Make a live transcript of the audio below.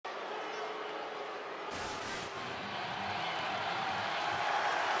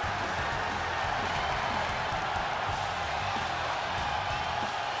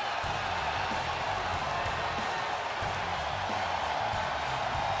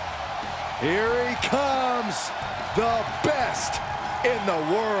Here he comes, the best in the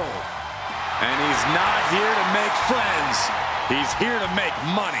world. And he's not here to make friends. He's here to make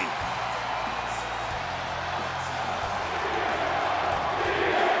money.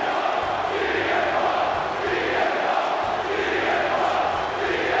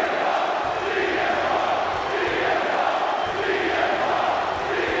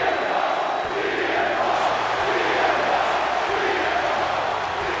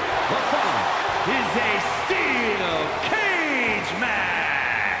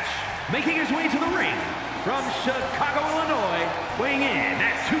 Making his way to the ring from Chicago, Illinois, weighing in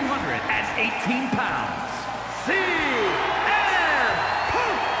at 218 pounds, CM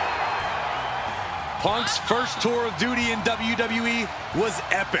Punk! Punk's first tour of duty in WWE was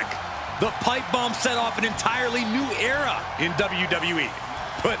epic. The pipe bomb set off an entirely new era in WWE.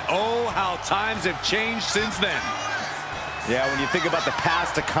 But oh, how times have changed since then. Yeah, when you think about the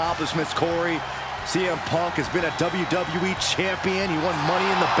past accomplishments, Corey, CM Punk has been a WWE champion. He won Money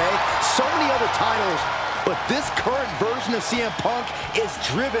in the Bank, so many other titles. But this current version of CM Punk is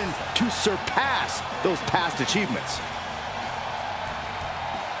driven to surpass those past achievements.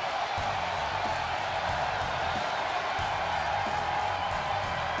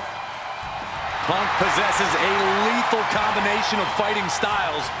 Punk possesses a lethal combination of fighting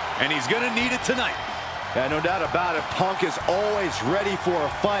styles, and he's going to need it tonight. Yeah, no doubt about it. Punk is always ready for a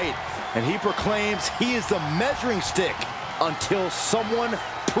fight. And he proclaims he is the measuring stick until someone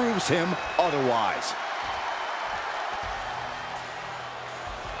proves him otherwise.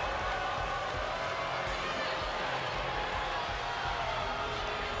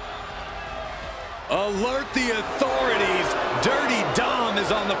 Alert the authorities. Dirty Dom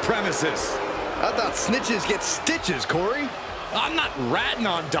is on the premises. I thought snitches get stitches, Corey. I'm not ratting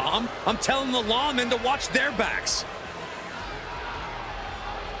on Dom. I'm telling the lawmen to watch their backs.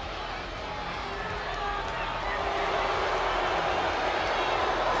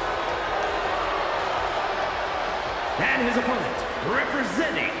 And his opponent,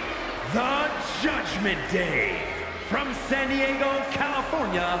 representing the Judgment Day, from San Diego,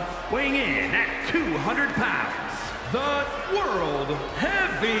 California, weighing in at 200 pounds, the World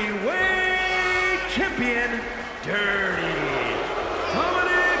Heavyweight Champion, Dirty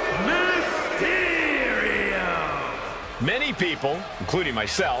Dominik Mysterio. Many people, including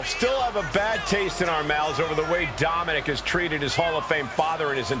myself, still have a bad taste in our mouths over the way Dominik has treated his Hall of Fame father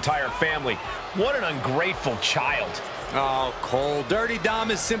and his entire family. What an ungrateful child. Oh, Cole, Dirty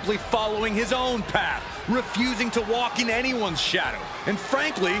Dom is simply following his own path, refusing to walk in anyone's shadow. And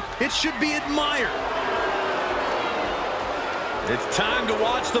frankly, it should be admired. It's time to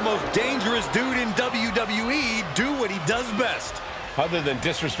watch the most dangerous dude in WWE do what he does best. Other than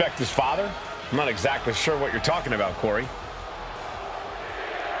disrespect his father? I'm not exactly sure what you're talking about, Corey.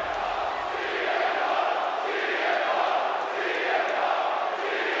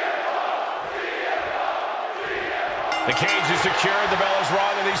 The cage is secured, the bell is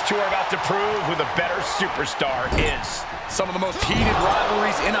rung, and these two are about to prove who the better superstar is. Some of the most heated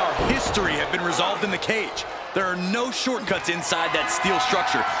rivalries in our history have been resolved in the cage. There are no shortcuts inside that steel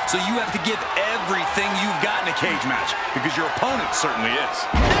structure, so you have to give everything you've got in a cage match, because your opponent certainly is.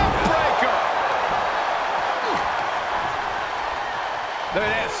 Neckbreaker! There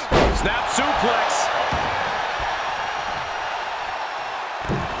it is. Snap suplex.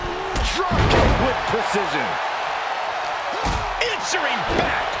 Drop kick with precision. Answering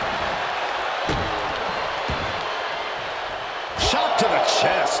back. Shot to the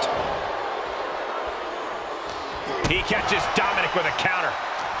chest. He catches Dominik with a counter.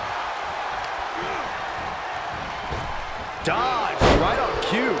 Dodge, right on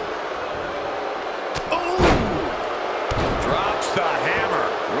cue. Oh! Drops the hammer.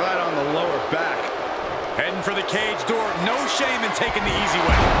 Right on the lower back. Heading for the cage door. No shame in taking the easy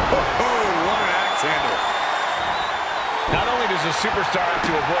way. Oh, what an axe handle. Not only does a superstar have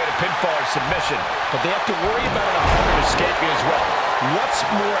to avoid a pinfall or submission, but they have to worry about an opponent escaping as well. What's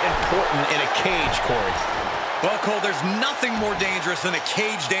more important in a cage, Corey? Well, Cole, there's nothing more dangerous than a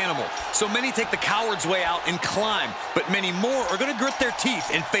caged animal. So many take the coward's way out and climb, but many more are going to grit their teeth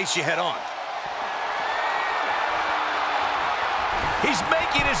and face you head on. He's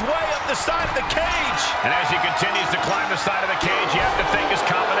making his way up the side of the cage. And as he continues to climb the side of the cage, you have to think his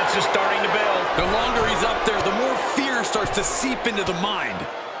confidence is starting to build. The longer he's up there, the more fear starts to seep into the mind.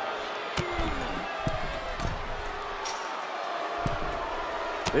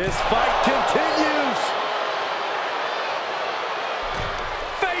 This fight continues.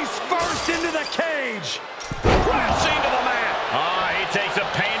 Face first into the cage. Crashing to the mat. He takes a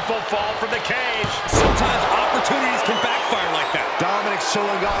painful fall from the cage. Sometimes opportunities can backfire like that. Dominik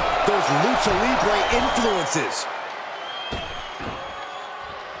showing off those Lucha Libre influences.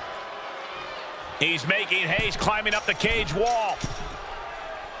 He's making haste, climbing up the cage wall.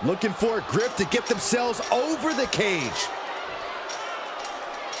 Looking for a grip to get themselves over the cage.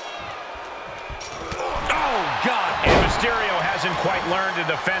 Oh, God. And Mysterio hasn't quite learned a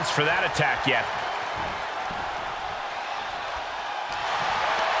defense for that attack yet.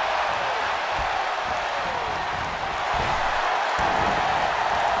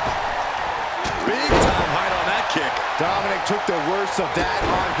 Big time height on that kick. Dominik took the worst of that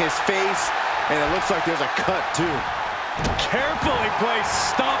on his face, and it looks like there's a cut, too. Carefully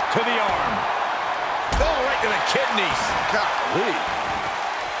placed stomp to the arm. Oh, right to the kidneys. Golly.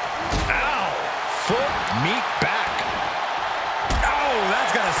 Ow. Foot meet back. Oh,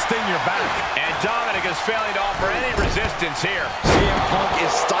 that's gonna sting your back. And Dominik is failing to offer any resistance here. CM Punk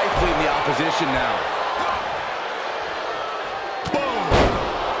is stifling the opposition now. Boom.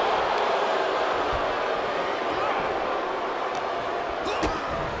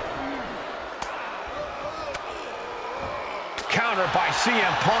 Counter by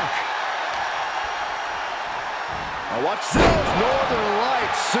CM Punk. Now watch this, Northern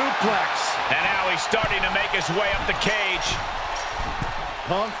Lights suplex. And now he's starting to make his way up the cage.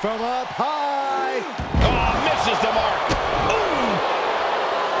 Punk from up high. Oh, misses the mark. Ooh.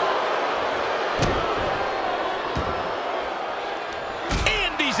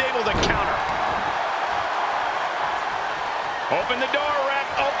 And he's able to counter. Open the door, ref.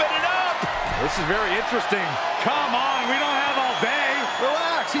 Open it up. This is very interesting. Come on, we don't have all day.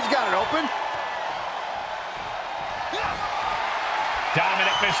 Relax, he's got it open.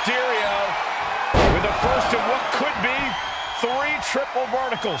 Dominik Mysterio with the first of what could be 3 triple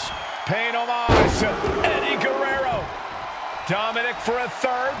verticals. Paying homage to Eddie Guerrero. Dominik for a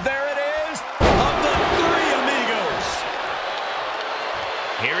third. There it is. Of the 3 amigos.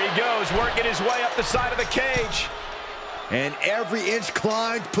 Here he goes, working his way up the side of the cage. And every inch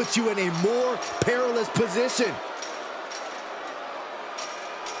climbed puts you in a more perilous position.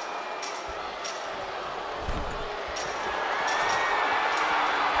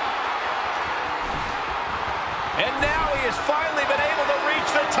 And now he has finally been able to reach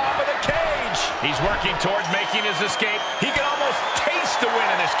the top of the cage. He's working towards making his escape. He can almost taste the win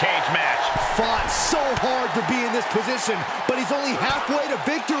in this cage match. Fought so hard to be in this position, but he's only halfway to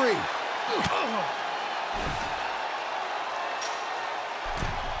victory.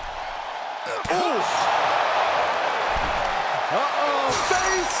 Uh-oh,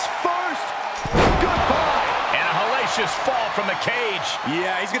 face first. Goodbye. And a hellacious fall from the cage.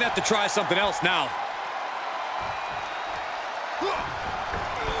 Yeah, he's gonna have to try something else now.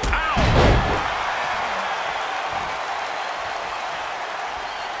 Ow!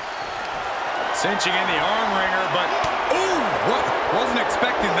 Cinching in the arm wringer, but ooh, wasn't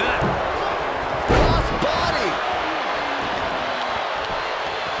expecting that. Cross body.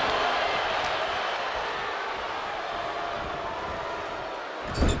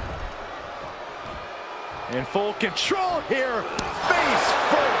 In full control here, face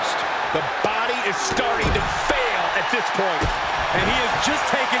first. The body is starting to fail at this point, and he has just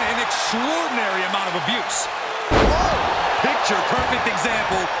taken an extraordinary amount of abuse. Whoa! Picture perfect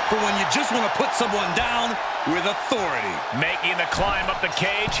example for when you just want to put someone down with authority. Making the climb up the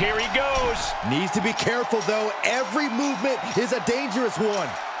cage. Here he goes. Needs to be careful, though. Every movement is a dangerous one.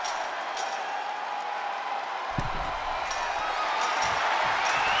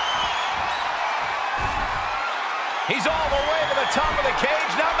 He's all the way to the top of the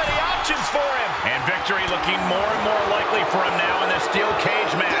cage. Not many options for him. And victory looking more and more likely for him now in this steel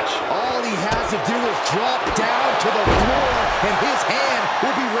cage match. All he has to do is drop down to the floor, and his hand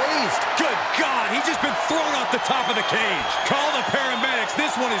will be raised. Good God, he's just been thrown off the top of the cage. Call the paramedics.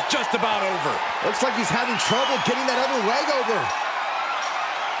 This one is just about over. Looks like he's having trouble getting that other leg over.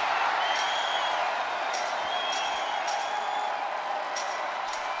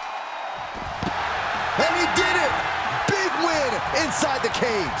 And he did it! Big win inside the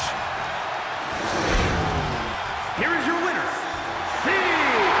cage. Here is your winner,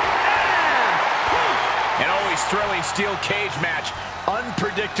 CM Punk. An always thrilling steel cage match.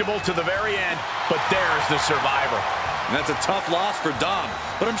 Unpredictable to the very end, but there's the survivor. And that's a tough loss for Dom,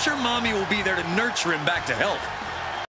 but I'm sure Mommy will be there to nurture him back to health.